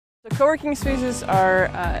So co-working spaces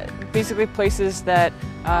are basically places that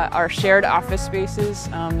are shared office spaces.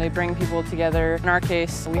 They bring people together. In our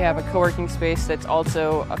case, we have a co-working space that's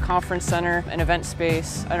also a conference center, an event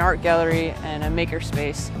space, an art gallery, and a maker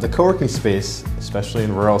space. The co-working space, especially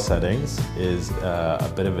in rural settings, is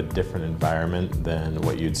a bit of a different environment than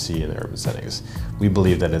what you'd see in the urban settings. We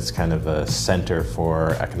believe that it's kind of a center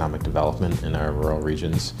for economic development in our rural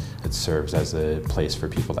regions. It serves as a place for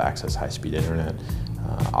people to access high-speed internet,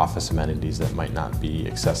 office amenities that might not be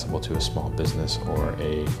accessible to a small business or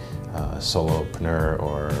a solopreneur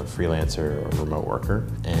or freelancer or remote worker,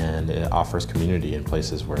 and it offers community in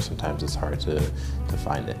places where sometimes it's hard to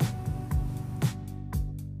find it.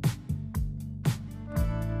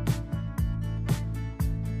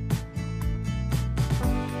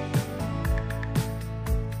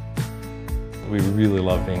 We really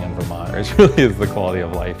love being in Vermont. It really is the quality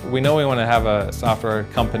of life. We know we want to have a software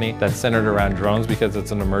company that's centered around drones because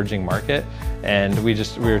it's an emerging market, and we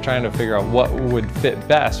were trying to figure out what would fit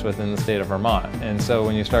best within the state of Vermont. And so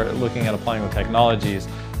when you start looking at applying the technologies,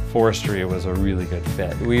 forestry was a really good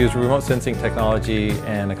fit. We use remote sensing technology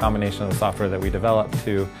and a combination of the software that we developed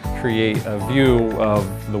to create a view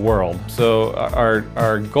of the world. So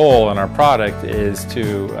our goal and our product is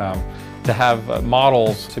to have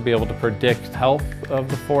models to be able to predict health of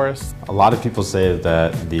the forest. A lot of people say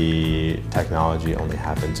that the technology only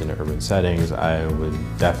happens in urban settings. I would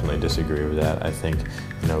definitely disagree with that. I think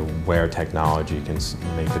where technology can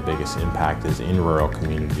make the biggest impact is in rural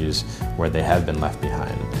communities where they have been left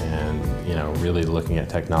behind, and really looking at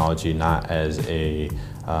technology not as a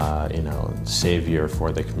savior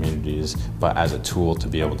for the communities, but as a tool to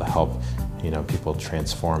be able to help people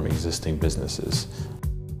transform existing businesses.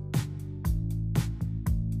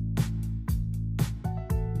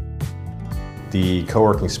 The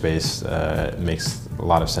co-working space makes a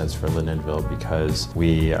lot of sense for Lindenville because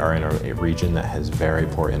we are in a region that has very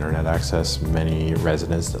poor internet access. Many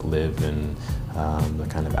residents that live in the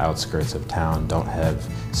kind of outskirts of town don't have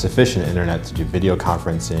sufficient internet to do video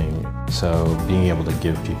conferencing. So being able to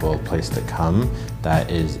give people a place to come that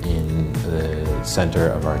is in the center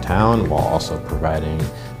of our town while also providing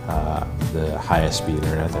the highest speed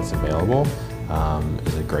internet that's available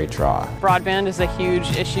is a great draw. Broadband is a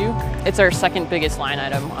huge issue. It's our second biggest line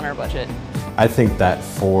item on our budget. I think that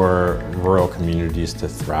for rural communities to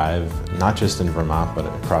thrive, not just in Vermont but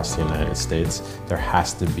across the United States, there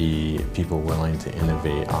has to be people willing to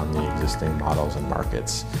innovate on the existing models and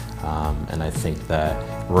markets. And I think that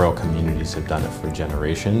rural communities have done it for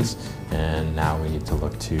generations, and now we need to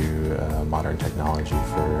look to modern technology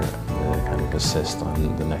for the kind of assist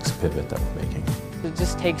on the next pivot that we're making. It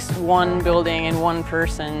just takes one building and one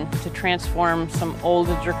person to transform some old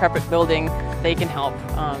decrepit building. They can help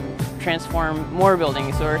transform more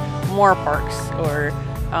buildings or more parks, or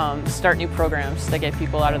start new programs that get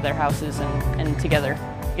people out of their houses and together.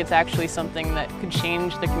 It's actually something that could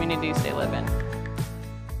change the communities they live in.